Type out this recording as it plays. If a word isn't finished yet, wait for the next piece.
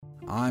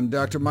I'm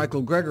Dr.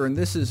 Michael Greger, and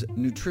this is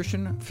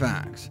Nutrition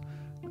Facts.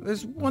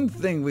 There's one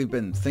thing we've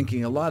been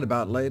thinking a lot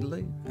about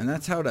lately, and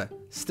that's how to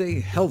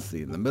stay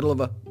healthy in the middle of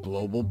a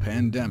global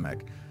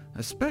pandemic,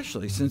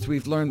 especially since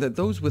we've learned that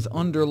those with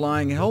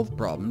underlying health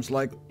problems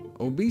like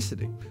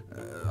obesity,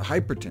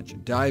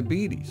 hypertension,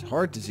 diabetes,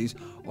 heart disease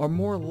are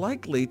more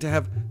likely to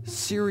have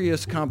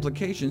serious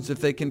complications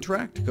if they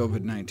contract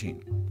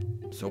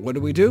COVID-19. So what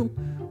do?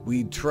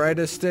 We try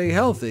to stay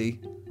healthy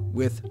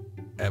with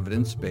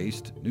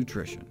evidence-based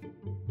nutrition.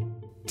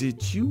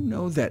 Did you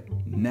know that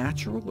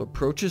natural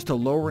approaches to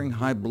lowering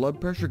high blood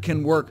pressure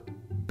can work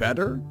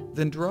better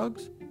than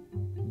drugs?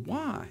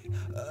 Why?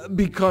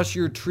 Because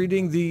you're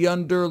treating the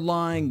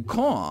underlying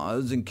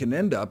cause and can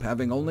end up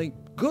having only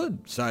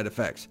good side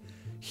effects.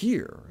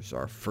 Here's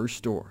our first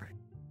story.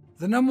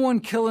 The number one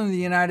killer in the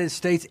United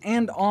States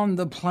and on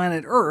the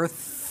planet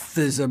Earth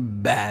is a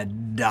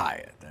bad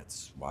diet.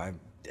 That's why I've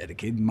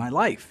dedicated my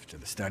life to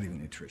the study of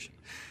nutrition.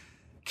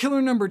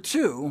 Killer number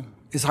two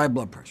is high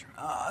blood pressure.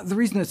 The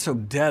reason it's so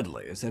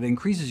deadly is that it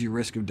increases your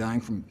risk of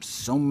dying from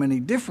so many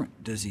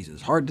different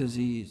diseases, heart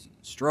disease,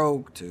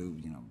 stroke, to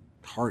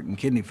heart and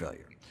kidney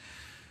failure.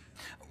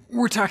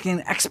 We're talking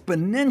an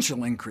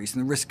exponential increase in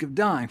the risk of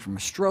dying from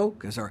a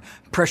stroke as our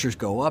pressures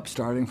go up,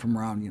 starting from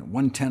around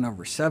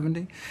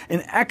 110/70, an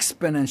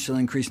exponential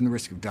increase in the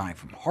risk of dying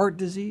from heart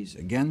disease,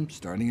 again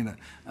starting at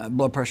a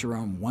blood pressure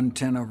around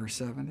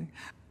 110/70.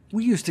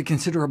 We used to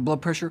consider a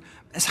blood pressure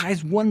as high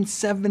as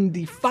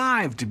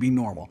 175 to be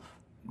normal.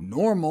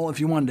 Normal if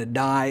you wanted to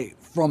die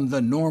from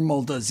the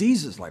normal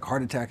diseases like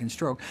heart attack and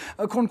stroke.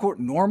 A quote-unquote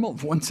normal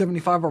of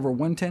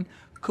 175/110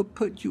 could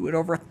put you at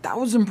over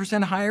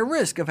 1,000% higher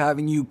risk of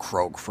having you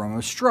croak from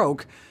a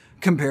stroke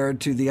compared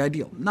to the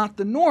ideal. Not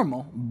the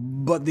normal,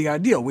 but the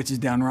ideal, which is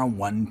down around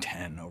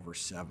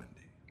 110/70.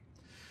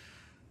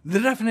 The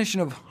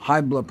definition of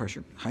high blood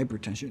pressure,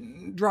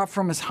 hypertension, dropped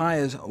from as high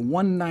as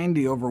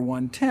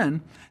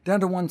 190/110 down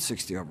to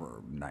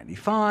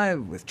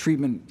 160/95, with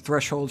treatment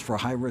thresholds for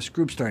high-risk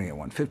groups starting at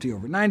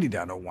 150/90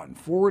 down to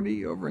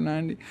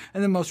 140/90,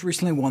 and then most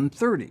recently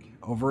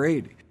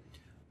 130/80.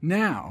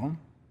 Now,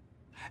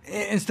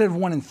 instead of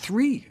 1 in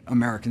 3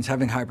 Americans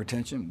having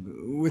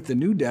hypertension, with the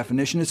new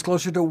definition, it's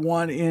closer to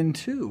 1 in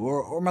 2,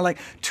 or more like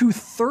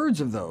 2/3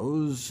 of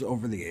those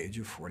over the age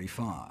of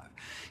 45.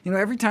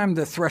 Every time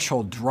the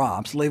threshold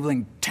drops,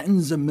 labeling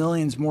tens of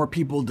millions more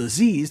people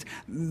diseased,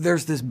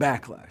 there's this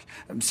backlash.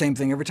 Same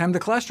thing every time the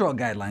cholesterol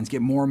guidelines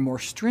get more and more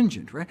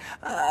stringent, right?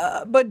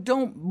 But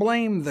don't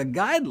blame the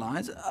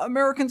guidelines.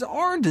 Americans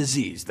are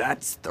diseased.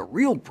 That's the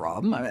real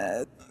problem.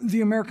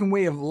 The American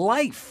way of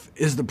life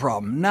is the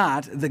problem,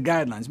 not the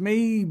guidelines.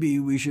 Maybe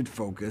we should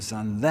focus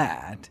on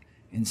that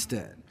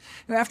instead.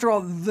 After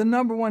all, the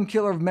number one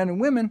killer of men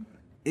and women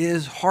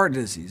is heart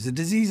disease, a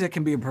disease that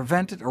can be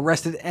prevented,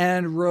 arrested,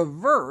 and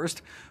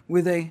reversed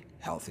with a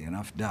healthy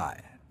enough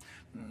diet.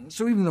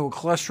 So even though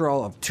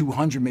cholesterol of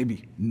 200 may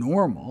be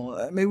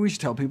normal, maybe we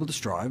should tell people to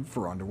strive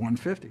for under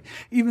 150.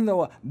 Even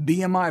though a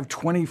BMI of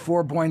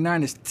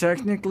 24.9 is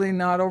technically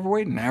not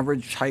overweight, an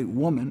average height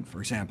woman,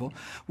 for example,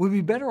 would be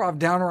better off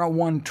down around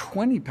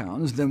 120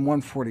 pounds than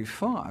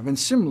 145. And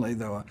similarly,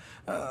 though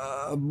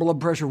a blood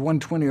pressure of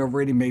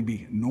 120/80 may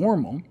be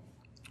normal,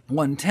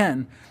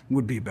 110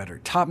 would be a better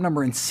top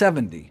number, and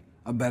 70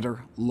 a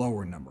better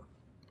lower number.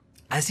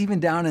 As even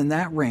down in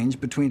that range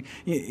between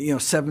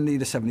 70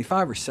 to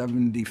 75 or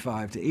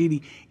 75 to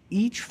 80,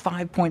 each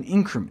 5-point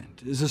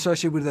increment is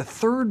associated with a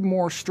third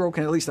more stroke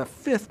and at least a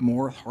fifth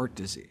more heart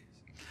disease.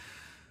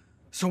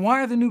 So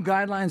why are the new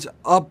guidelines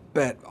up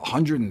at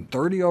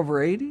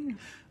 130/80?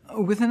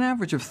 With an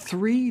average of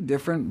 3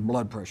 different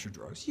blood pressure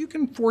drugs, you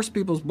can force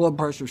people's blood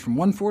pressures from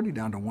 140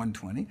 down to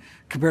 120,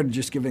 compared to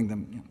just giving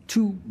them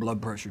 2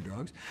 blood pressure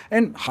drugs.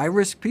 And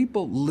high-risk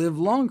people live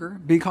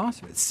longer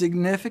because of it.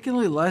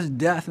 Significantly less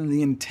death in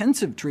the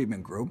intensive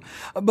treatment group,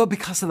 but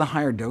because of the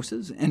higher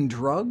doses and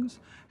drugs,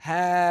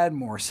 had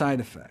more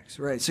side effects.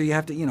 Right? So you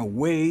have to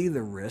weigh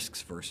the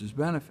risks versus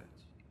benefits.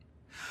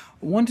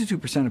 1 to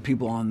 2% of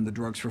people on the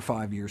drugs for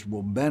 5 years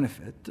will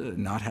benefit,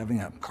 not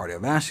having a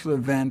cardiovascular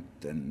event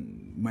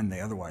when they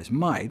otherwise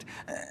might,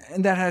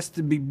 and that has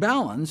to be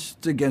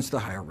balanced against the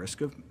higher risk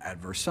of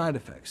adverse side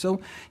effects.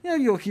 So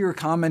you'll hear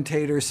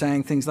commentators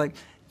saying things like,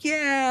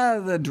 yeah,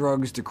 the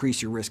drugs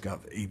decrease your risk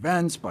of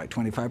events by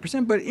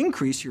 25%, but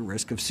increase your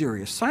risk of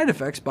serious side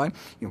effects by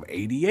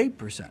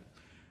 88%.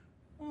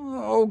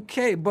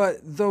 OK, but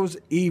those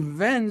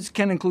events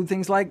can include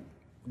things like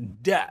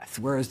death,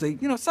 whereas the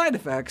side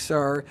effects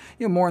are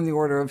more in the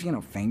order of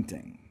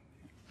fainting.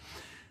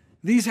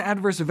 These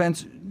adverse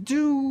events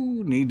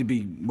do need to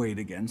be weighed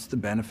against the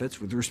benefits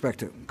with respect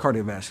to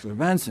cardiovascular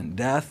events and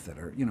death that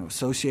are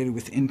associated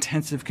with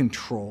intensive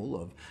control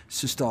of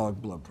systolic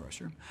blood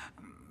pressure.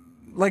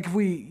 Like if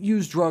we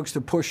use drugs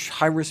to push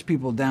high-risk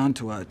people down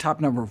to a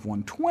top number of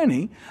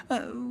 120,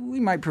 we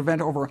might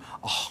prevent over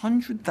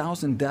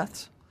 100,000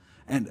 deaths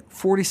and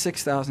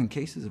 46,000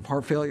 cases of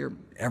heart failure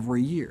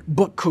every year,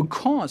 but could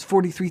cause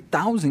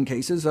 43,000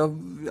 cases of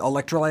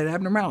electrolyte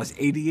abnormalities,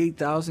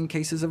 88,000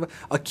 cases of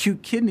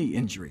acute kidney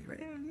injury.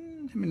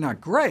 I mean,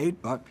 not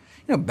great, but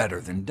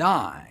better than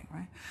dying.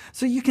 Right?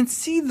 So you can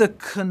see the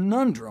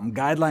conundrum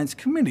guidelines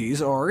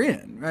committees are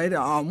in. Right?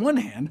 On one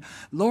hand,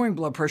 lowering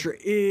blood pressure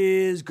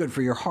is good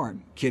for your heart,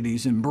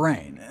 kidneys, and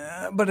brain.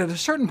 But at a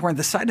certain point,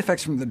 the side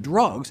effects from the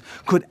drugs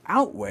could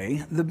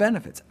outweigh the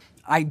benefits.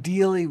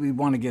 Ideally, we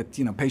want to get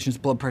patients'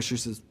 blood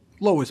pressures as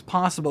low as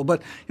possible,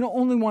 but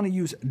only want to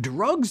use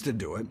drugs to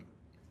do it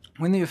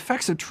when the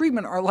effects of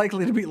treatment are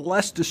likely to be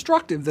less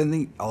destructive than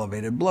the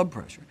elevated blood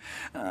pressure.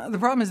 The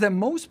problem is that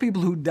most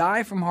people who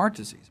die from heart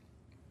disease,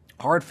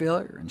 heart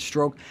failure, and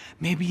stroke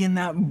may be in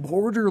that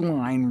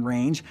borderline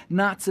range,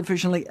 not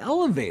sufficiently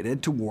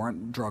elevated to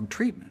warrant drug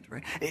treatment.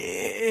 Right?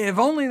 If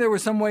only there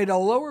was some way to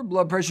lower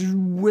blood pressure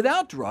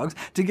without drugs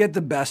to get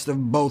the best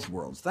of both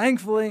worlds.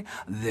 Thankfully,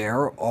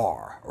 there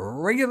are.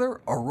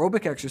 Regular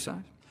aerobic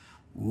exercise,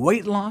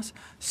 weight loss,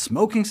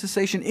 smoking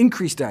cessation,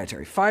 increased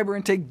dietary fiber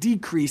intake,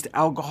 decreased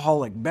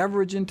alcoholic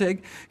beverage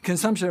intake,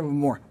 consumption of a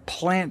more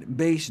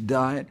plant-based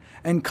diet,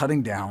 and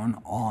cutting down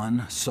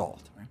on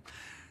salt.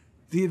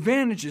 The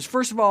advantage is,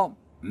 first of all,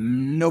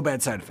 no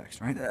bad side effects.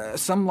 Right?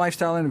 Some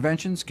lifestyle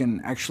interventions can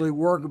actually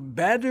work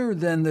better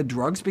than the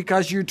drugs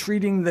because you're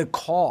treating the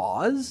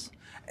cause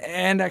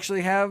and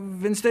actually have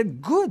instead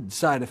good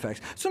side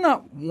effects. So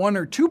not 1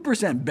 or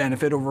 2%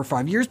 benefit over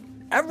 5 years,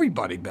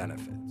 everybody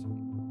benefits.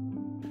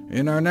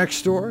 In our next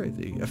story,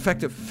 the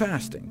effect of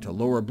fasting to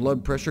lower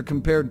blood pressure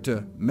compared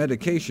to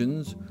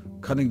medications,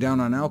 cutting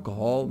down on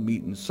alcohol,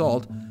 meat, and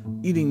salt,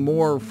 eating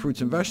more fruits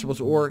and vegetables,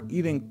 or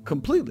eating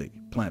completely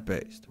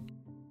plant-based.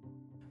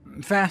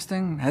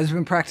 Fasting has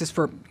been practiced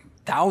for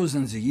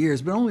thousands of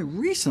years, but only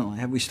recently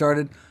have we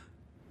started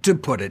to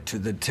put it to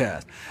the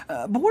test.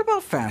 But what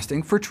about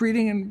fasting for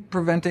treating and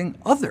preventing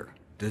other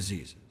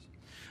diseases?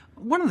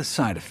 One of the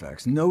side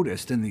effects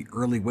noticed in the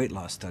early weight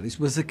loss studies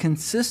was a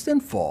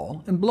consistent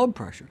fall in blood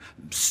pressure.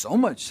 So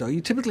much so, you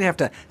typically have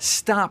to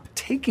stop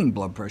taking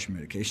blood pressure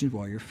medications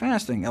while you're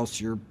fasting, else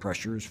your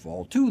pressures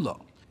fall too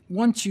low.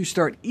 Once you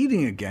start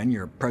eating again,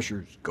 your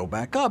pressures go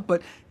back up,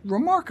 but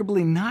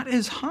remarkably not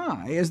as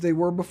high as they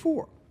were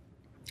before.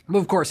 But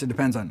of course, it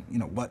depends on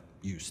what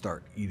you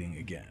start eating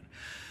again.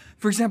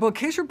 For example, a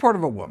case report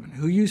of a woman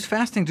who used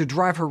fasting to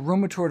drive her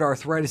rheumatoid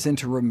arthritis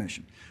into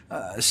remission.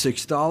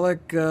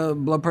 Systolic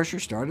blood pressure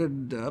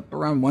started up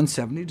around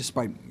 170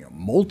 despite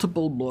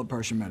multiple blood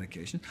pressure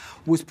medications,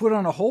 was put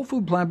on a whole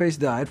food plant-based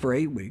diet for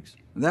 8 weeks.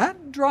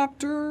 That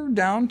dropped her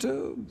down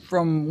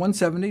from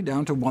 170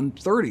 down to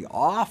 130,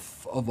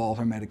 off of all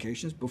her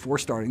medications before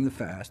starting the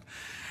fast,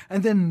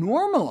 and then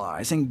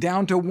normalizing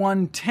down to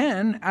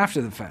 110 after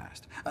the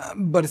fast.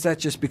 But is that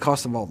just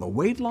because of all the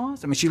weight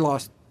loss? I mean, she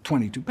lost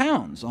 22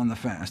 pounds on the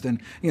fast,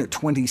 and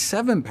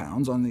 27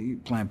 pounds on the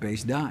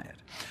plant-based diet.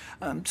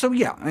 So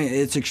yeah,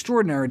 it's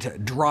extraordinary to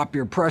drop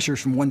your pressures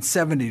from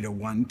 170 to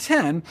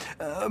 110,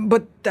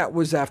 but that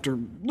was after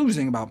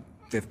losing about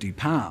 50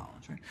 pounds.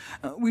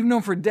 Right? We've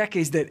known for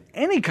decades that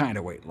any kind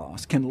of weight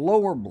loss can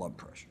lower blood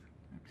pressure.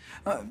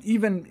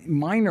 Even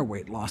minor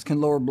weight loss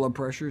can lower blood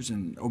pressures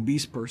in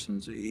obese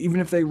persons, even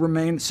if they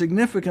remain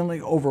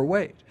significantly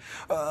overweight.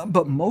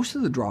 But most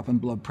of the drop in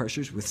blood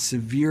pressures with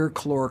severe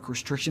caloric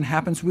restriction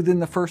happens within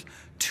the first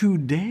 2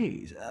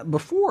 days,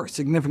 before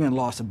significant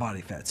loss of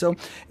body fat. So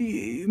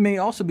it may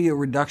also be a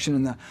reduction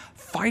in the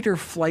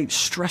fight-or-flight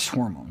stress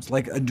hormones,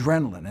 like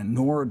adrenaline and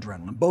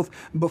noradrenaline, both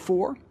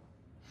before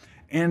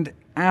and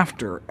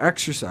after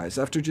exercise,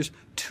 after just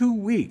 2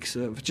 weeks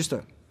of just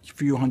a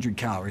few hundred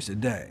calories a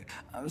day.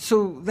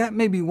 So that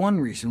may be one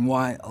reason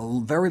why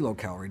very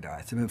low-calorie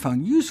diets have been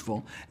found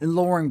useful in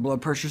lowering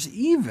blood pressures,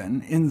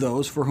 even in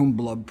those for whom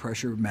blood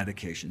pressure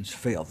medications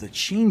fail, the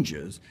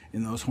changes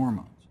in those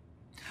hormones.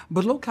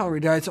 But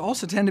low-calorie diets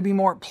also tend to be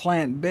more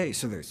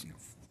plant-based, so there's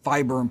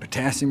fiber and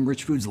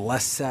potassium-rich foods,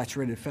 less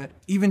saturated fat.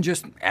 Even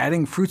just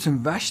adding fruits and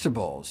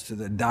vegetables to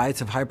the diets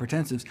of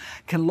hypertensives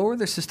can lower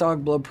their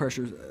systolic blood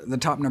pressure, the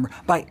top number,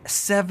 by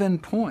 7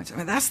 points. I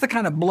mean, that's the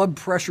kind of blood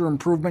pressure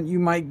improvement you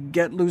might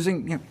get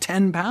losing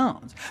 10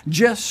 pounds,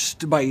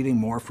 just by eating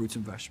more fruits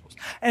and vegetables.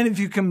 And if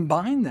you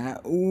combine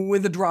that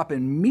with a drop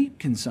in meat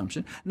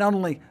consumption, not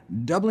only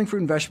doubling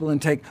fruit and vegetable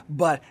intake,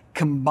 but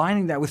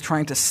combining that with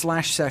trying to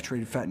slash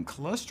saturated fat and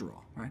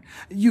cholesterol, right,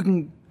 you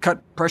can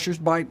cut pressures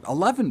by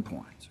 11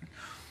 points.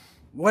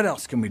 What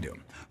else can we do?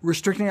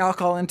 Restricting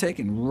alcohol intake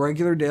in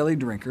regular daily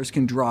drinkers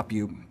can drop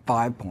you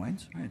 5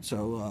 points. Right?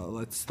 So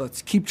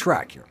let's keep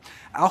track here.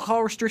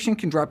 Alcohol restriction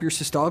can drop your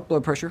systolic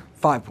blood pressure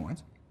 5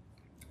 points.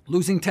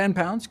 Losing 10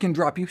 pounds can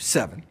drop you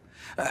 7,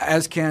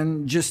 as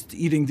can just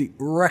eating the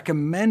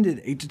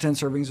recommended 8 to 10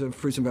 servings of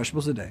fruits and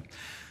vegetables a day.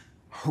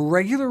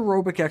 Regular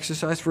aerobic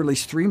exercise for at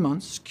least 3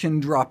 months can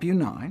drop you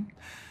 9.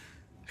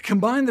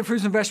 Combine the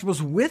fruits and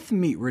vegetables with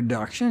meat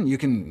reduction, you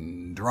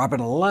can drop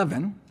it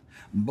 11.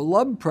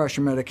 Blood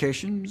pressure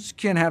medications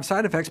can have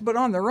side effects, but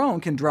on their own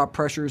can drop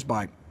pressures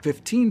by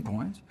 15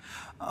 points.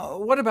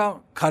 What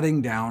about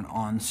cutting down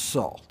on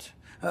salt?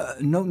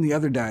 Note in the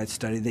other diet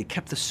study, they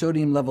kept the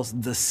sodium levels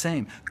the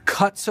same.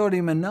 Cut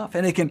sodium enough,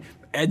 and it can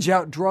edge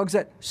out drugs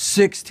at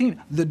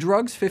 16. The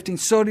drugs, 15.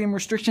 Sodium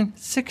restriction,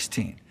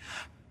 16.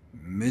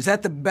 Is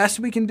that the best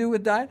we can do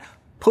with diet?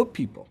 Put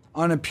people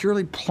on a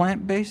purely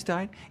plant-based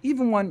diet,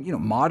 even one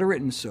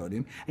moderate in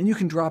sodium, and you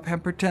can drop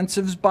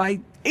hypertensives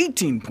by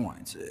 18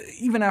 points,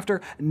 even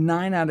after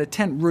 9 out of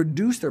 10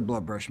 reduce their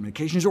blood pressure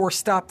medications or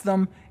stop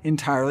them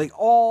entirely,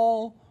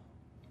 all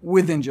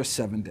within just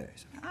 7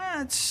 days.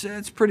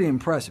 It's pretty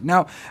impressive.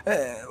 Now,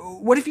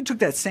 what if you took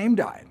that same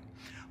diet,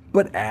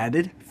 but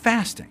added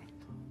fasting?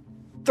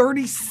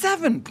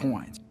 37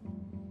 points.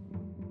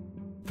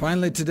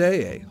 Finally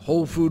today, a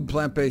whole food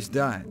plant-based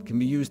diet can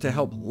be used to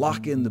help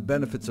lock in the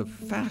benefits of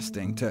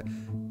fasting to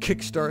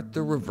kickstart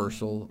the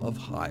reversal of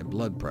high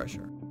blood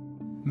pressure.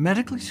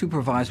 Medically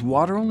supervised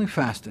water-only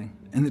fasting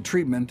in the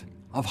treatment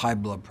of high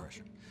blood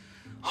pressure.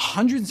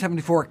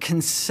 174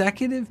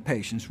 consecutive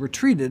patients were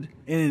treated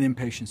in an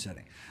inpatient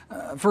setting.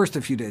 First,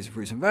 a few days of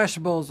fruits and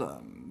vegetables.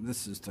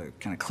 This is to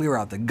kind of clear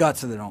out the gut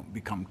so they don't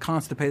become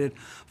constipated,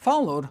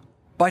 followed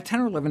by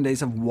 10 or 11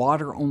 days of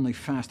water-only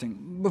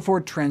fasting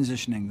before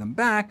transitioning them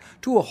back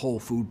to a whole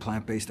food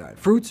plant-based diet.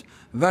 Fruits,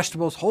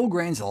 vegetables, whole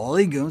grains,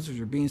 legumes, which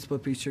are beans,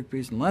 split peas,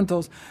 chickpeas, and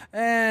lentils,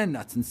 and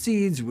nuts and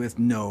seeds with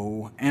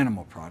no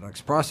animal products,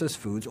 processed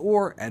foods,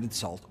 or added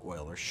salt,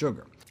 oil, or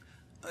sugar.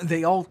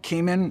 They all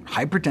came in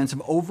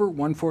hypertensive, over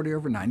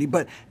 140/90,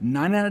 but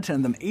 9 out of 10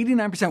 of them,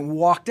 89%,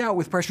 walked out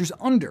with pressures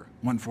under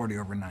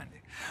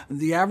 140/90.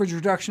 The average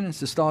reduction in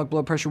systolic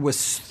blood pressure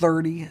was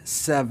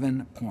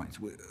 37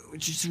 points,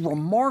 which is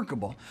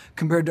remarkable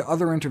compared to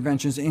other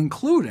interventions,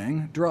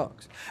 including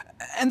drugs.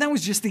 And that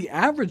was just the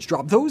average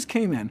drop. Those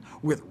came in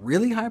with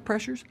really high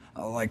pressures,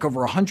 like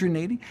over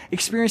 180,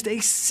 experienced a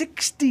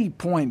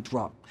 60-point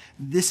drop.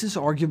 This is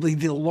arguably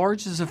the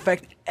largest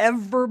effect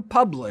ever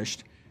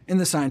published in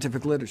the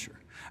scientific literature.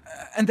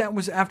 And that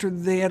was after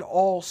they had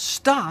all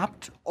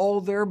stopped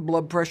all their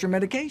blood pressure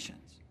medications.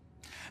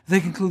 They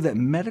conclude that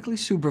medically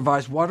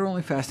supervised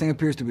water-only fasting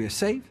appears to be a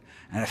safe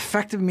and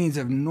effective means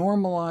of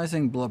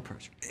normalizing blood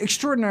pressure.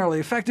 Extraordinarily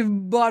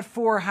effective, but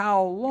for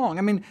how long?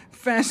 I mean,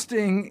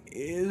 fasting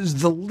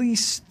is the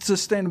least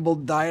sustainable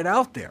diet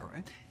out there,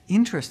 right?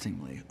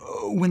 Interestingly,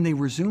 when they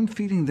resumed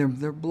feeding,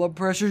 their blood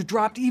pressures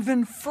dropped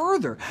even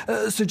further,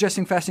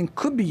 suggesting fasting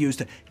could be used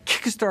to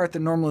kickstart the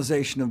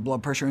normalization of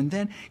blood pressure, and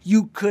then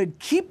you could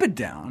keep it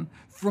down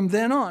from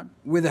then on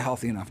with a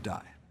healthy enough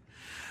diet.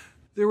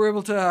 They were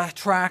able to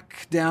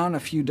track down a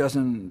few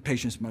dozen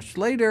patients much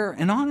later,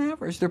 and on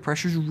average, their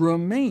pressures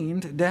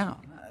remained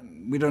down.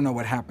 We don't know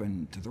what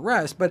happened to the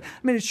rest, but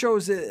it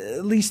shows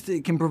at least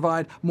it can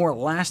provide more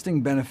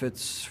lasting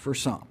benefits for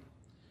some.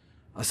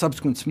 A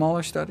subsequent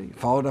smaller study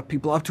followed up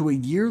people up to a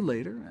year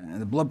later, and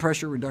the blood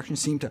pressure reduction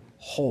seemed to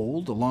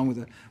hold along with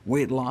the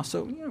weight loss,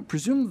 so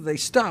presumably they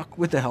stuck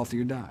with the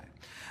healthier diet.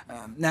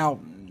 Now,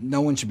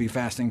 no one should be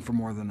fasting for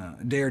more than a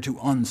day or two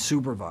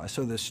unsupervised,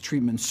 so this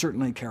treatment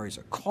certainly carries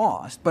a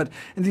cost, but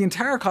the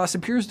entire cost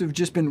appears to have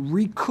just been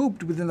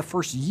recouped within the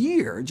first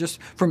year, just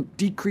from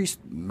decreased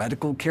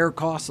medical care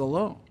costs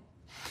alone.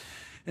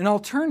 An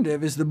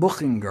alternative is the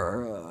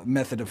Buchinger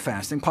method of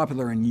fasting,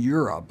 popular in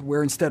Europe,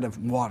 where instead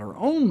of water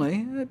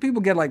only,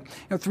 people get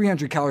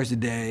 300 calories a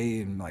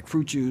day, and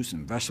fruit juice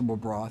and vegetable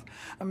broth.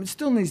 It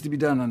still needs to be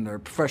done under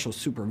professional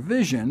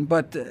supervision,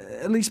 but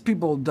at least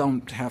people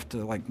don't have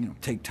to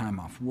take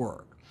time off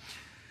work.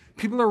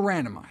 People are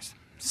randomized.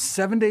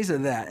 7 days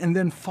of that, and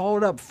then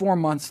followed up 4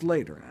 months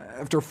later.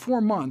 After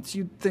 4 months,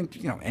 you'd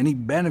think any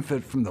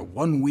benefit from the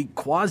 1-week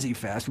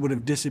quasi-fast would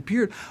have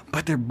disappeared,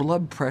 but their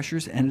blood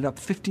pressures ended up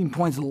 15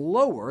 points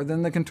lower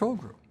than the control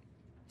group.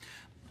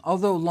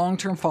 Although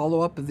long-term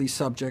follow-up of these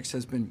subjects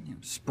has been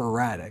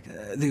sporadic,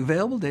 the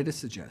available data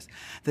suggests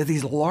that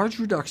these large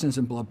reductions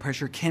in blood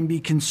pressure can be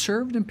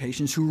conserved in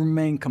patients who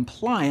remain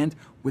compliant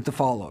with the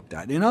follow-up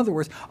diet. In other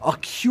words, a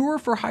cure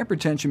for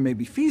hypertension may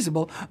be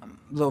feasible,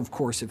 though of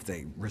course if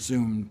they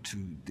resume to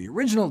the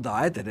original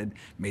diet that had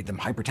made them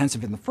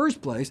hypertensive in the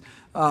first place,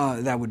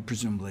 that would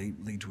presumably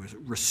lead to a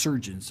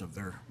resurgence of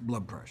their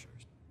blood pressures.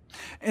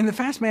 And the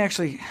fast may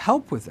actually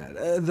help with that.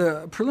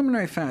 The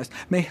preliminary fast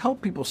may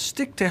help people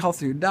stick to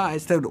healthier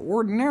diets that would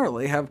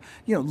ordinarily have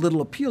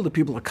little appeal to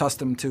people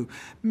accustomed to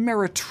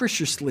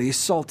meretriciously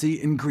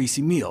salty and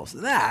greasy meals.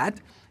 That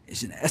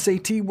is an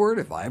SAT word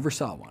if I ever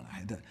saw one.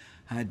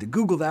 I had to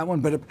Google that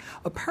one, but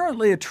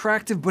apparently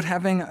attractive, but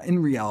having, in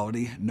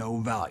reality, no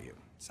value.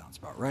 Sounds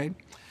about right.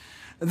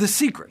 The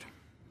secret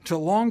to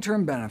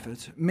long-term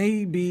benefits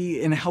may be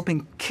in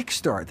helping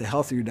kickstart the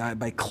healthier diet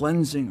by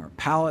cleansing our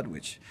palate,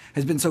 which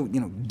has been so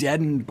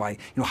deadened by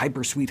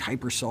hyper-sweet,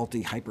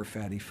 hyper-salty,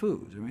 hyper-fatty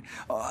foods.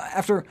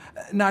 After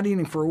not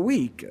eating for a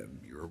week,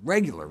 your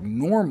regular,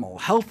 normal,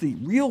 healthy,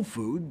 real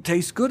food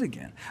tastes good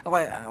again.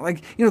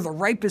 The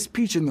ripest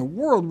peach in the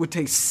world would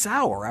taste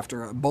sour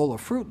after a bowl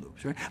of Fruit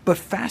Loops. Right? But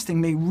fasting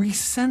may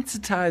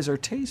resensitize our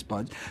taste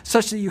buds,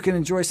 such that you can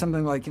enjoy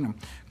something like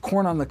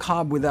corn on the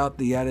cob without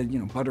the added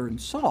butter and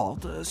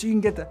salt, so you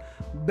can get the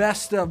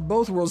best of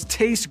both worlds,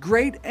 taste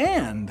great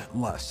and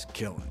less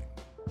killing.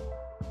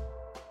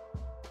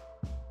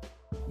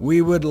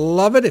 We would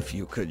love it if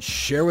you could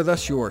share with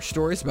us your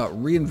stories about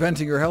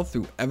reinventing your health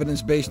through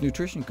evidence-based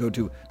nutrition. Go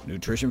to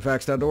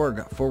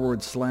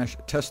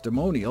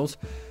nutritionfacts.org/testimonials.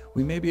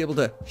 We may be able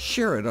to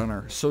share it on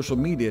our social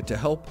media to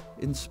help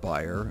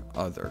inspire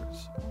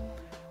others.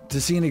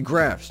 To see any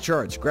graphs,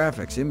 charts,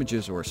 graphics,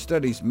 images, or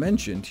studies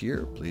mentioned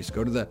here, please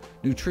go to the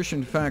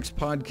Nutrition Facts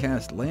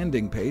podcast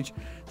landing page.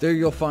 There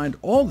you'll find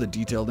all the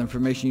detailed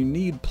information you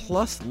need,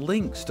 plus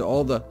links to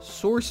all the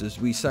sources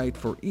we cite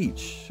for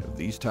each of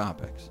these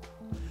topics.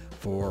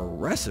 For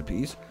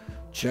recipes,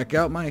 check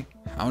out my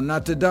How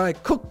Not to Die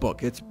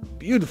cookbook. It's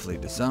beautifully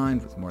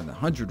designed with more than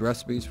 100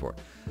 recipes for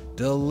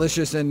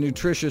delicious and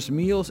nutritious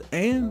meals.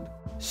 And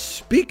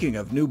speaking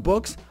of new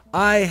books,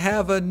 I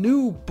have a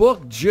new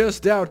book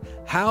just out,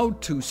 How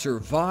to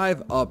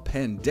Survive a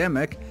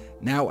Pandemic,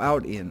 now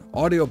out in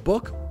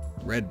audiobook,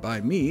 read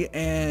by me,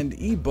 and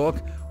ebook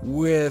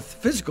with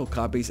physical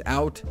copies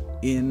out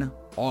in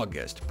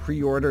August.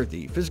 Pre-order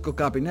the physical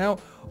copy now,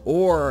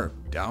 or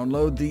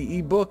download the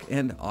ebook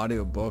and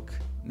audiobook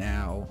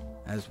now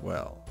as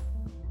well.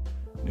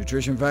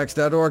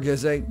 NutritionFacts.org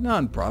is a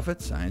non-profit,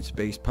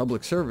 science-based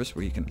public service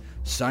where you can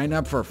sign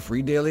up for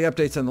free daily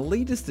updates on the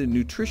latest in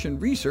nutrition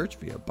research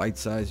via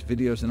bite-sized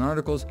videos and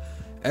articles.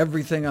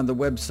 Everything on the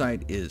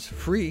website is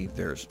free.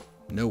 There's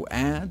no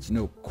ads,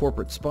 no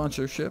corporate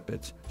sponsorship.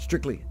 It's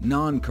strictly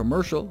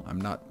non-commercial.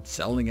 I'm not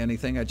selling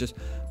anything. I just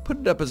put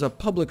it up as a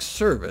public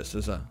service,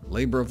 as a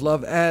labor of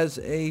love, as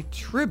a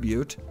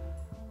tribute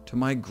to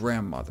my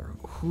grandmother,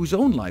 whose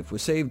own life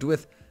was saved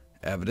with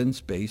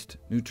evidence-based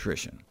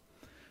nutrition.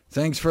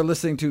 Thanks for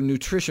listening to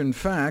Nutrition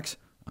Facts.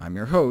 I'm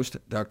your host,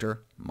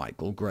 Dr.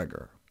 Michael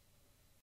Greger.